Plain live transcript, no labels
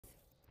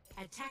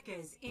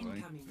Attackers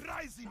incoming.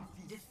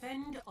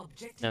 Defend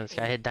objective. No, this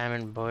guy hit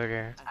diamond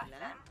border.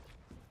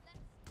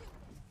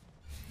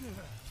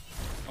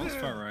 I was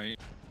far right.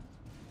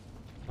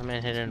 I'm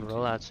in hitting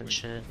rollouts and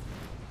shit.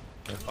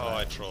 Oh,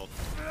 I trolled.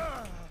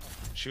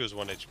 She was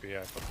 1 HP,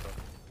 I fucked up.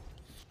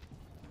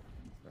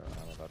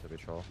 I'm about to be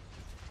troll.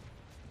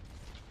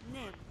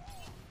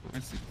 I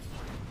see.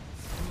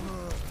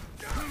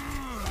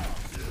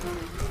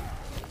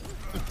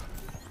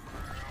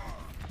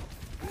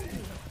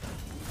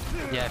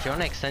 Yeah, if you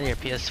want to extend your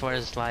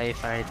PS4's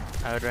life, I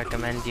would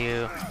recommend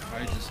you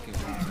I just give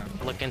it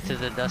a look into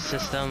the dust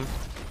system.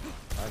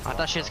 I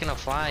thought she was gonna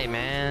fly,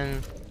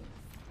 man.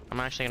 I'm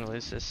actually gonna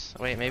lose this.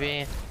 Wait,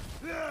 maybe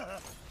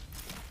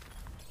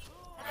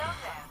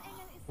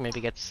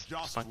gets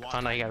spunk. Oh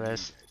no, you got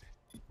res.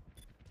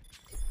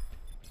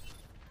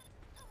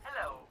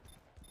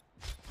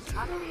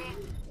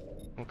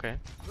 Okay.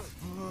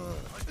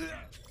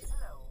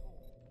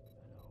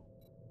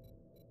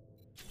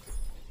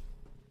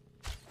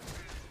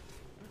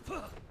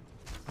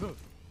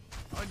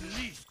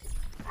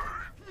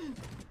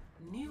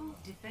 New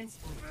defense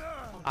point.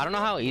 I don't know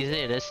how easy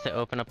it is to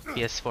open up a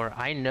PS4.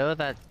 I know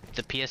that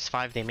the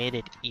PS5 they made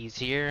it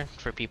easier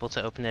for people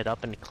to open it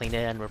up and clean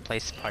it and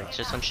replace parts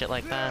or some shit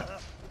like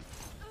that.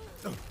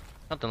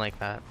 Something like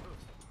that.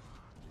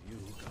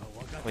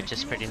 Which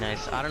is pretty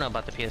nice. I don't know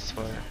about the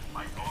PS4.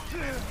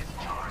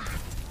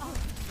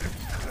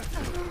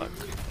 Fuck.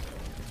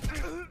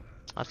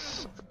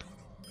 That's...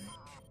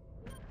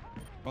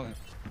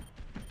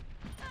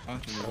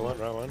 Roll it.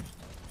 Right one.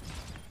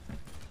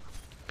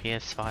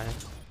 PS5.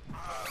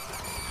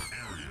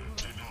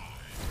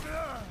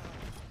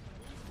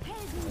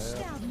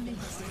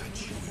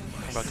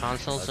 But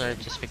consoles are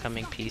just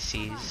becoming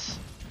PCs.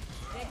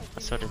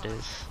 That's what it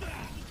is.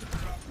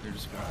 They're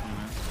just walking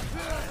around.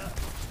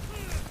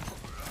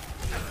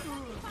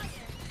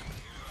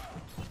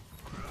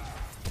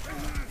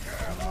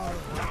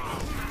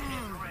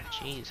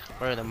 Jeez,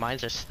 bro, the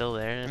mines are still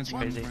there. That's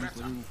crazy.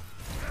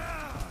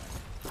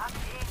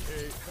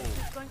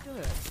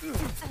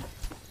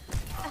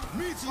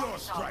 Meteor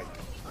strike.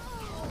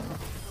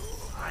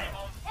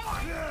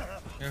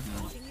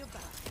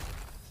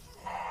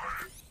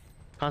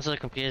 Console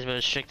computers with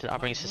restricted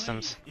operating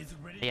systems.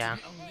 Yeah.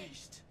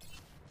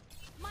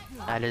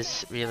 That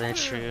is really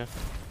true.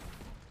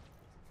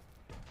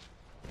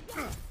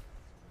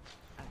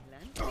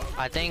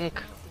 I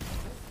think,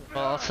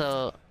 well,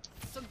 also,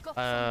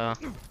 oh.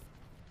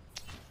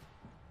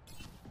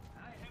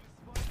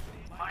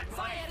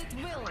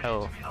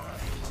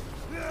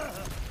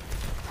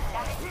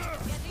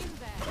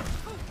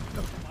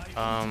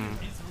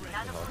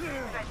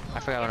 I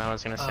forgot what I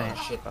was gonna say. Oh,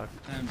 shit. Fuck.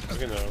 I was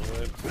gonna oh,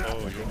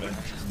 you're back.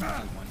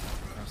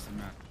 Across the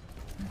map.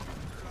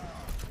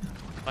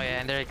 Oh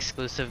yeah, and they're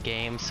exclusive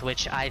games,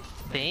 which I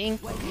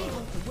think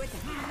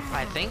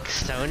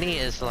Sony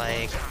is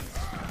like,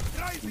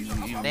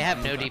 they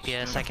have no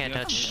DPS. I can't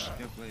touch.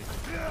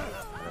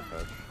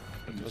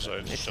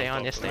 Sorry, They stay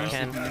on. Yes, they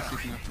can.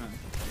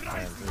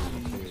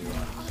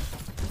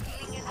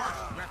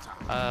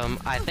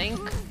 I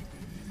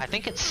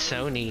think it's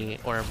Sony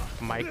or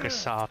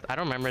Microsoft. I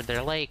don't remember.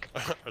 They're like,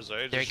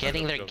 they're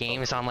getting their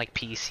games on like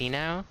PC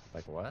now.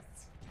 Like what?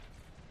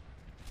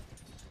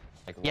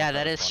 Like Yeah,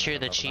 that is true.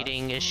 The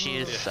cheating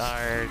issues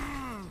are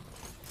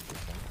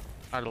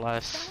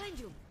less.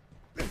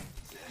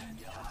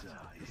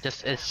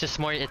 It's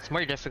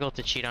more difficult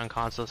to cheat on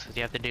consoles because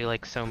you have to do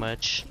like so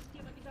much.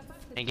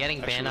 And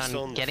getting banned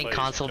on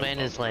console ban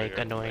is like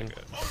annoying.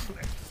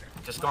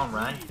 Just go on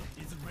Ryan.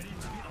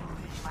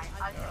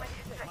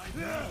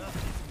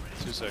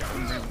 2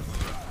 seconds.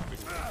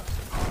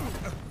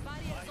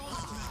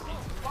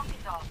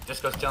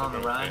 Just go still on the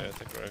Ryan. Yeah, I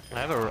think right. I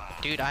have a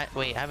dude. I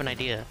have an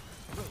idea.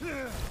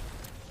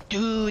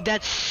 Dude,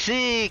 that's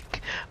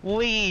sick.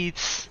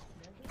 Wait,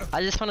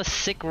 I just want a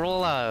sick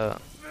rollout.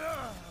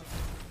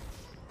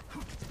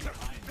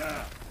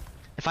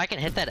 If I can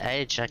hit that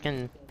edge, I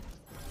can.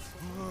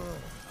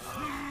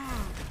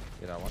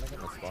 Dude, I want to get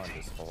in the spawn and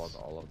just hold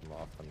all of them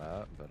off the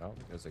map, but I don't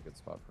think there's a good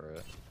spot for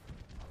it.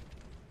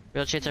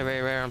 Real cheats are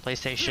very rare on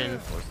PlayStation.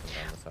 Force them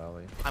down this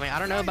alley. I mean, I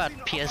don't know about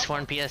PS4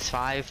 and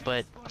PS5,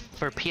 but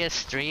for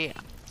PS3,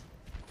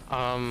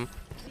 I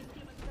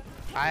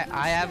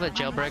have a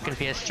jailbroken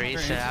PS3,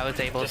 so I was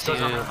able to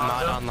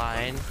mod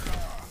online.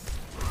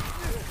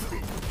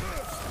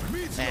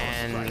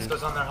 And Just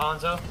goes on their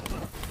Hanzo.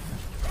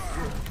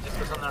 Just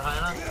goes on their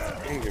Hyena.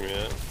 You can give me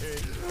that.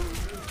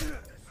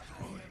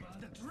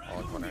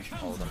 All corner,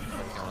 all of them.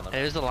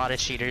 there's a lot of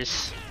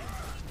cheaters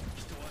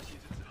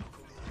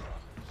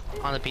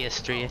on the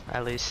PS3,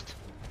 at least.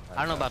 I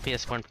don't know about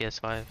PS4 and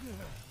PS5.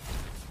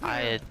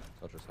 I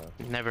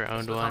never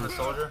owned Just goes on one. the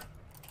soldier.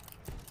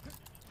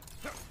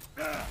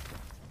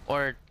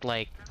 Or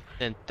like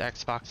the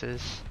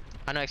Xboxes.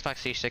 I know Xbox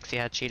 360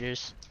 had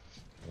cheaters.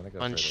 I'm gonna go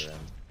Bunch. further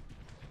in.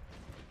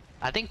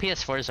 I think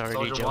PS4 is already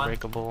Soldier one.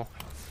 jailbreakable.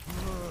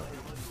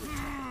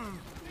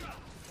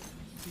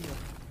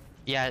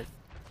 Yeah,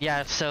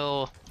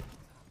 so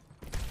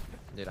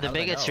Dude, the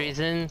biggest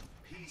reason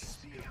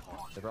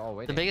They were all The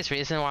waiting. biggest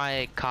reason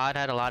why COD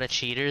had a lot of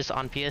cheaters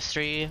on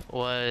PS3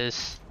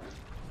 was,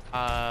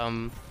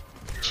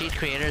 cheat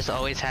creators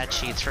always had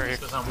cheats for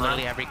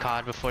literally every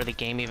COD before the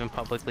game even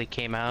publicly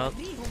came out.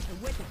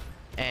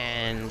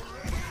 And,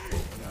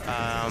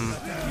 oh,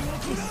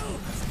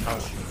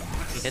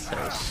 he hit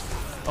those.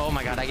 Oh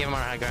my god, I gave him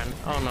our high ground.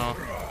 Oh no.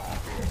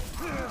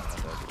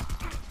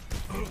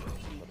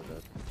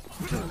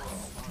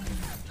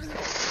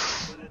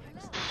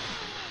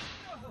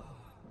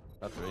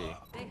 Got 3.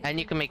 And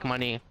you can make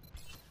money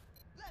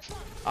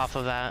off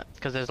of that,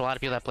 because there's a lot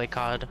of people that play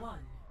COD. One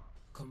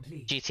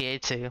complete. GTA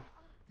too.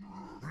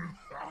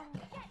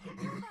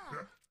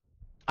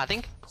 I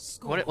think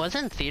what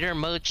wasn't theater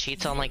mode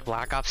cheats on like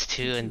Black Ops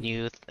 2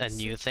 a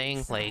new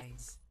thing like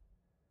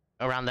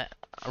around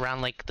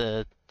like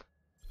the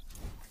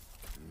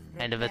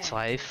end of its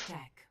Prepare to life.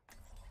 attack.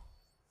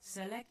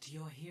 Select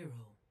your hero.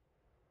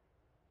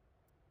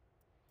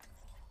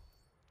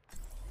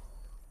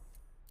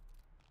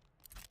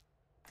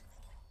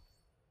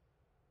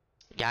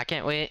 Yeah, I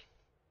can't wait.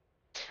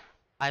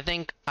 I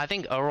think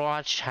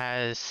Overwatch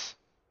has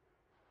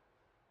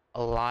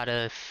a lot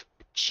of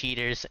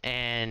cheaters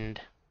and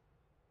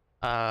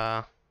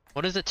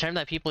what is the term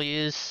that people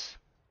use?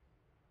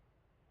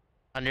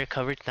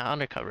 Undercover, not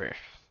undercover.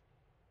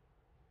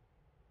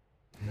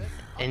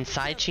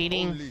 Inside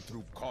cheating? Only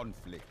through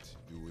conflict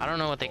I don't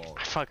know what they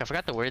fuck, I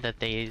forgot the word that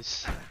they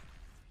use.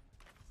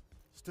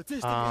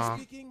 Statistically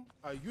speaking,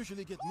 I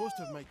usually get most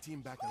of my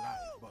team back alive,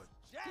 but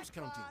who's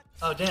counting?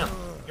 Oh damn,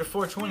 you're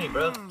 420,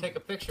 bro. Take a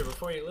picture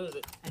before you lose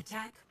it.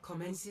 Attack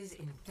commences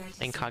in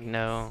 30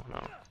 Incogno,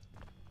 no.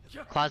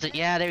 Closet,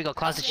 yeah, there you go,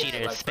 closet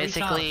cheaters. Like 3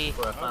 Basically, times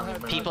before I finally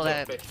remember people to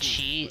that fix it.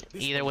 cheat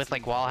either with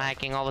like wall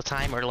hacking all the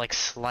time or like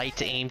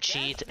slight aim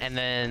cheat, and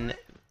then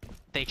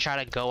they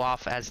try to go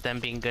off as them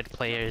being good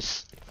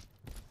players,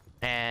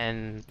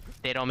 and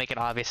they don't make it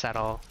obvious at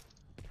all.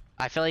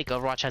 I feel like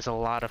Overwatch has a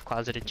lot of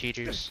closeted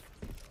cheaters,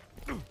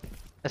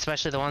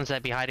 especially the ones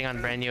that be hiding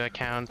on brand new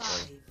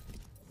accounts. 5,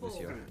 4,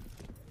 Lucio.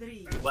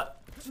 3,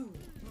 What? 2,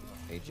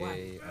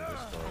 AJ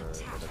underscore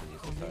whatever you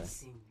say.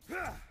 commencing.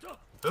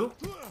 Who?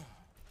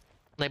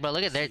 Like, but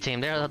look at their team.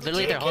 They're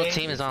literally their whole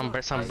team is on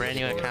some brand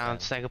new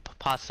accounts that could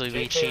possibly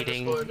be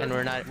cheating, and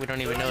we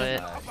don't even know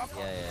it.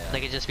 Yeah. They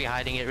could just be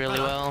hiding it really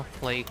well.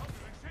 Like,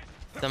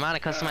 the amount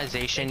of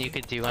customization you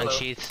could do on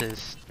cheats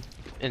is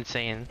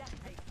insane.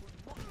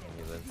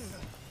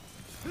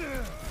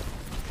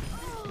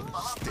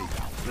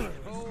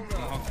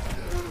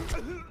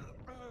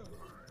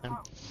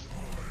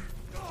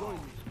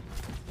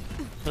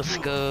 Let's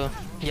go.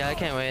 Yeah, I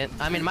can't wait.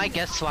 I mean, my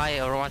guess why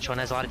Overwatch 1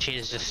 has a lot of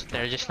cheats is just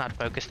they're just not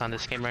focused on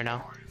this game right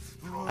now.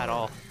 At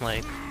all.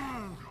 Like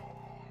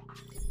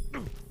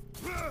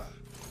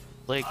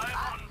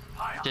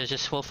there's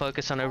just full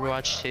focus on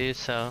Overwatch 2,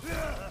 so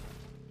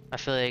I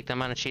feel like the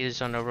amount of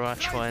cheaters on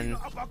Overwatch 1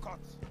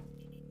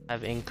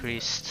 have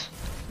increased.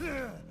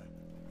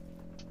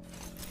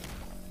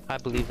 I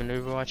believe in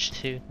Overwatch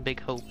 2. Big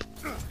hope.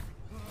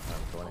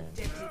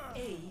 Objective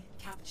A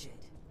captured.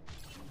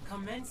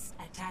 Commence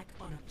attack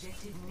on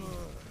objective B.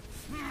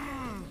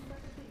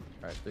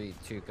 Alright, 3,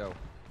 2, go.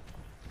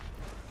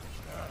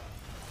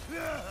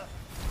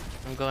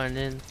 I'm going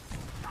in.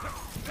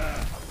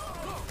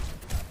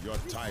 Your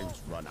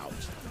time's run out.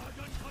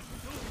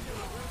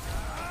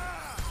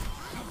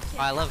 Oh,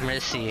 I love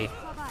Mercy.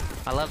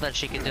 I love that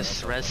she can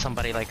just res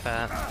somebody like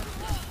that.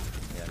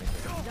 Yeah, me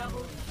too.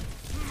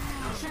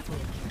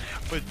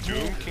 But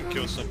Doom can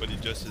kill somebody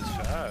just as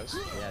fast.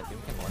 Yeah,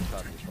 Doom can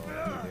one-shot people. What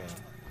are you doing?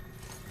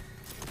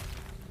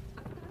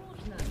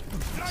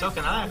 So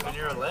can I when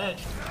you're a ledge.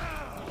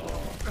 Yeah,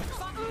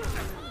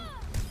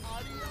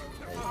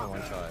 you can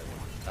one-shot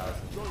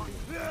thousands of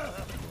people.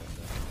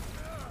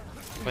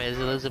 Wait, is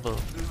Elizabeth?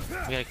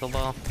 We got a kill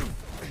ball.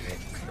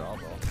 Straw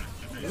ball.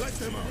 Let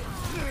them out.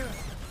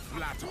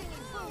 Flatter.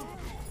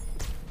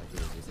 Like you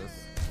Jesus.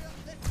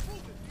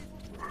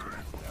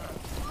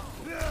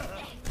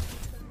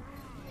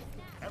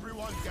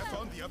 Everyone get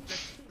on the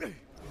objective.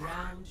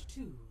 Round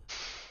 2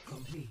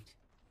 complete.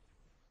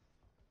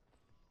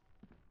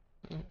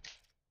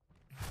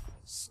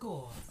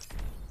 Score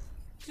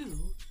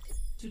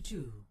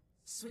 2-2.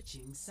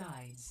 Switching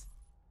sides.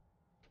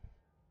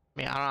 I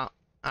mean, I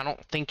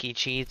don't think he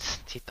cheats.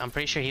 I'm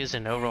pretty sure he was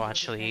in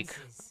Overwatch League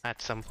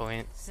at some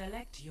point.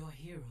 Select your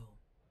hero.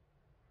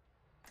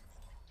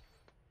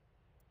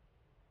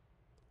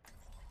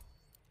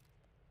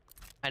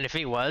 And if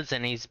he was,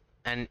 and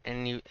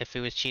if he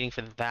was cheating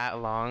for that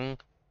long,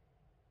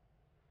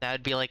 that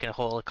would be like a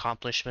whole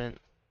accomplishment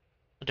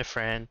to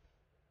Fran.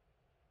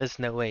 There's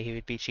no way he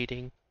would be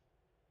cheating.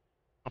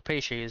 I'm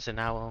pretty sure he was an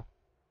owl.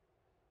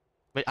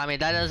 But I mean,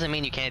 that doesn't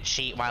mean you can't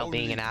cheat while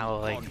being an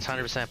owl. Like, it's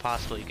 100%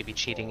 possible you could be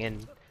cheating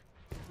in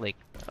like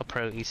a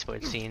pro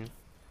esports scene.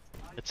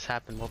 It's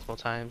happened multiple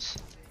times.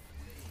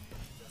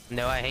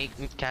 No, I hate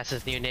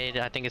Cass's new nade.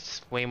 I think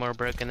it's way more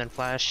broken than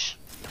Flash.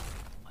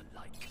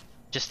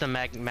 Just the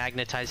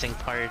magnetizing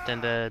part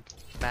and the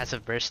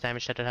massive burst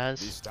damage that it has.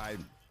 This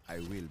time, I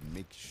will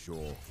make sure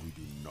we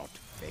do not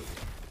fail.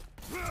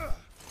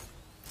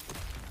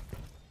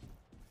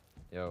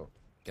 Yo,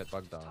 get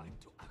bugged on.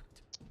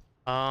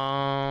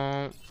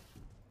 No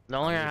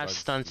longer How many have bugs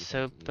stuns do you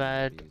so think you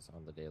bad. use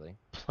on the daily?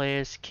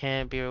 Players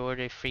can't be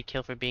rewarded a free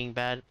kill for being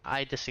bad.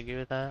 I disagree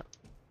with that.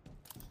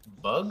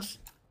 Bugs?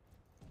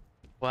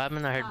 What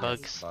happened? I heard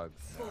bugs. Bugs.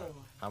 4,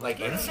 How Like bugs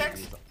do you insects?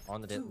 use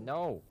on the daily?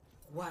 No.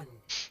 1. What?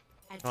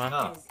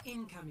 Attackers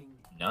incoming.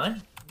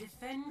 None?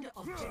 Defend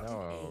objective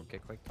No, A.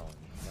 get quick on.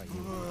 Not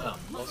you. Oh.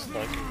 I'll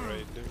snipe you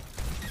right, dude.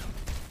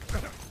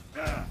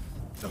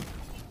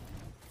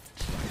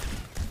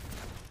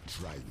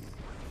 Try me.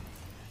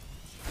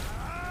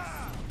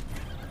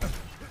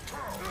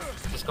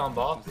 Just gone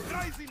ball?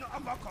 Rising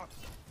uppercut.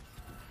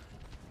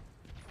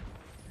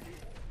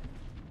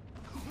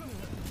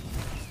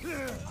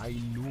 I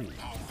know I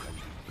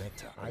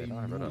better. I No,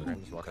 I know wrote up.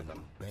 Just walk at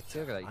them. See,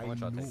 look at that. You can one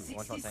shot things. 60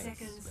 One shot things.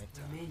 seconds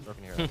remaining.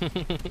 Broken hero.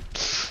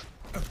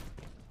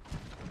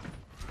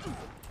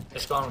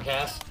 Just gone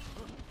cast?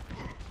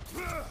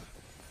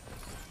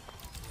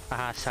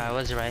 Aha, so I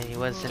was right. He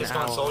was an Just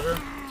gone owl. soldier?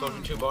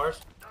 Soldier 2 bars?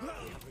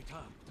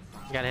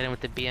 Gotta hit him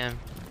with the BM.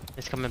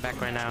 He's coming back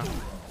right now.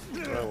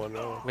 Right one,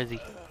 right one. Where's he?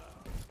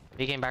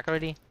 He came back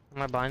already?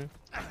 Am I blind?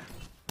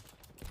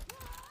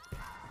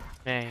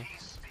 Hey.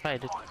 Probably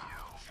did.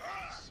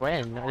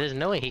 When? There's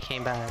no way he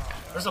came back.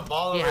 There's a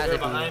ball He over had there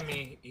to be. behind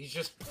me. He's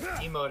just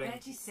emoting.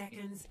 30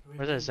 seconds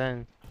Where's our remaining.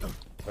 Zen?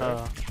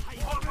 Oh.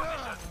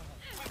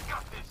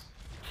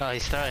 Oh,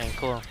 he's throwing.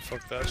 Cool.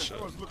 Fuck that shit.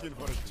 I was looking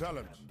for a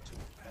challenge.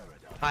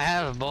 I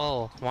have a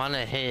bull.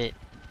 Wanna hit.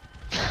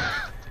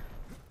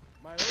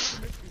 My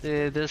ultimate is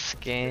Dude, this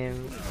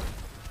game.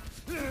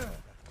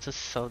 It's just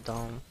so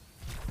dumb.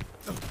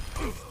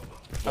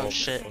 Oh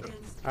shit.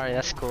 Alright,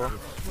 that's cool.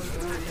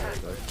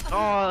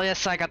 Oh,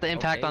 yes, I got the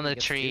impact on the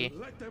tree.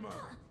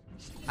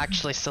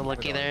 Actually, so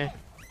lucky there.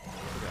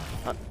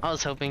 I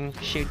was hoping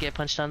she would get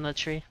punched on the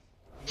tree.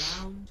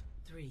 Round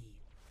 3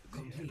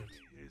 complete.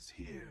 Is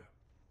here.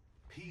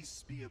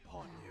 Peace be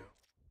upon you.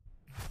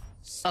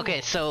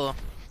 Okay, so.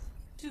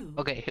 2.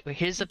 Okay,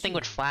 here's the thing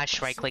with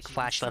flash right click,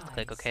 flash left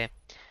click, okay?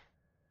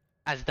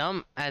 As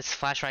dumb as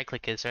flash right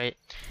click is, right?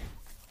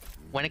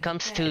 When it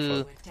comes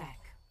to.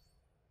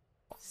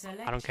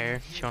 I don't care.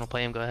 If you wanna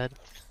play him, go ahead.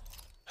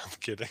 I'm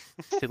kidding.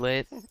 It's too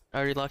late.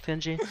 Already locked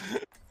in, G.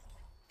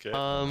 Okay.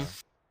 Wait,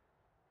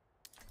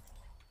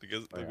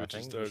 Because look I what you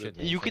think started. should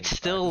You could change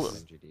still-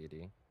 practice in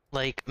GDD.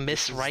 Like,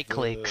 miss This is right the-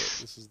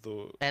 clicks This is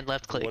the and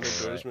left one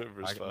clicks. endorsement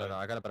versus No, five.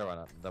 I got a better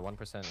one. The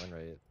 1% win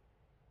rate.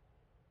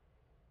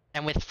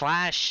 And with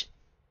flash,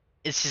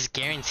 it's just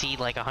guaranteed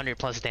like 100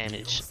 plus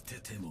damage.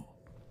 1%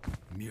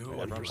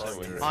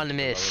 win rate. On the The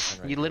miss. lowest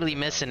win rate You for literally the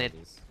miss and it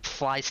abilities.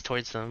 flies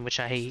towards them,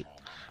 which I hate.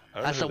 I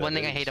don't That's know the who one that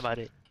thing I is. hate about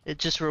it. It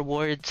just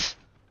rewards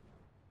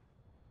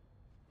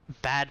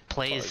bad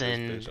plays Probably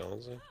and this bitch,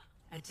 honestly.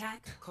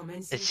 Attack it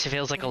commences.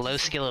 feels like a low 30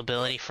 skill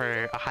ability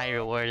for a high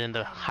reward, and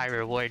the high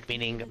reward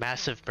meaning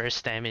massive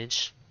burst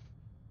damage.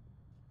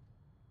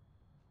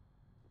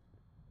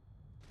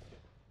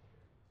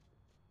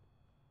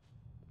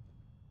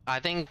 I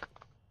think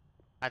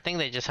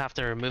they just have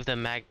to remove the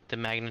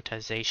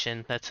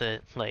magnetization. That's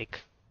it.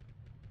 Like,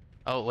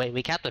 oh wait,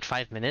 we capped at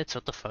 5 minutes.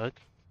 What the fuck?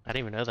 I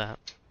didn't even know that.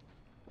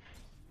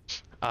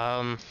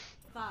 5.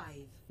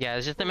 Yeah,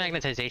 it's just the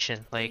magnetization.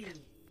 Like,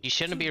 you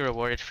shouldn't be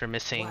rewarded for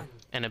missing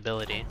an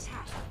ability.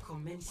 Attack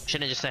commences.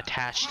 Shouldn't just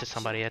attach to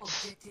somebody.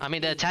 I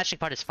mean, the attaching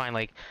part is fine.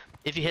 Like,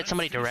 if you hit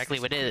somebody directly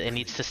with it, it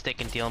needs to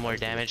stick and deal more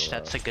damage.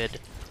 That's a good.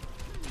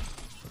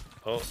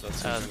 Oh,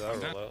 that's Uh, that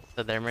rollout.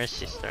 So their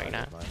mercy's throwing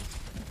that. Mine.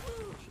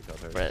 She got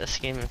her. Bro, this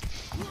game.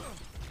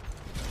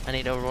 I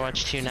need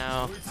Overwatch 2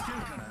 now.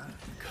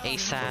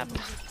 ASAP.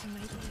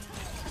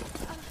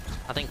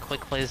 I think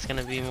quick play is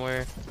gonna be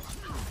more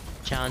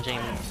challenging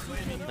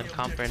than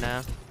comp right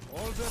now.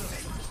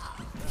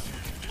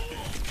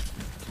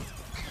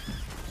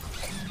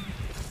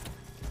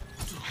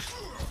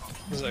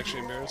 This is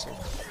actually embarrassing.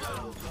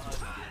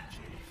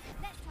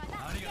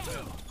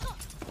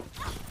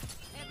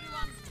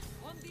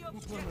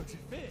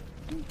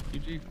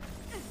 GG.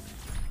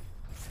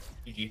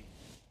 GG.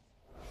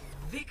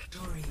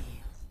 Victory.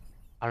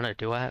 I don't know,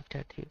 do I have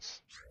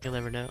tattoos? You'll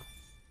never know.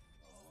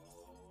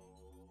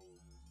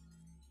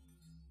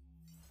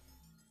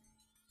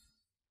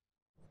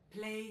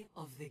 Play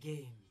of the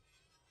game.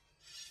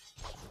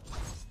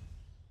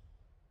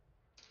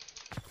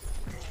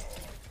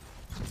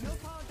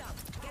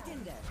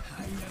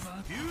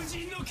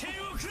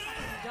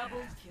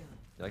 Double kill.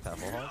 You like that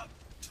full hold?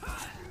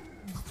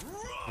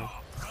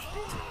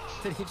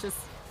 Did he just...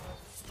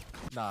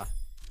 Nah.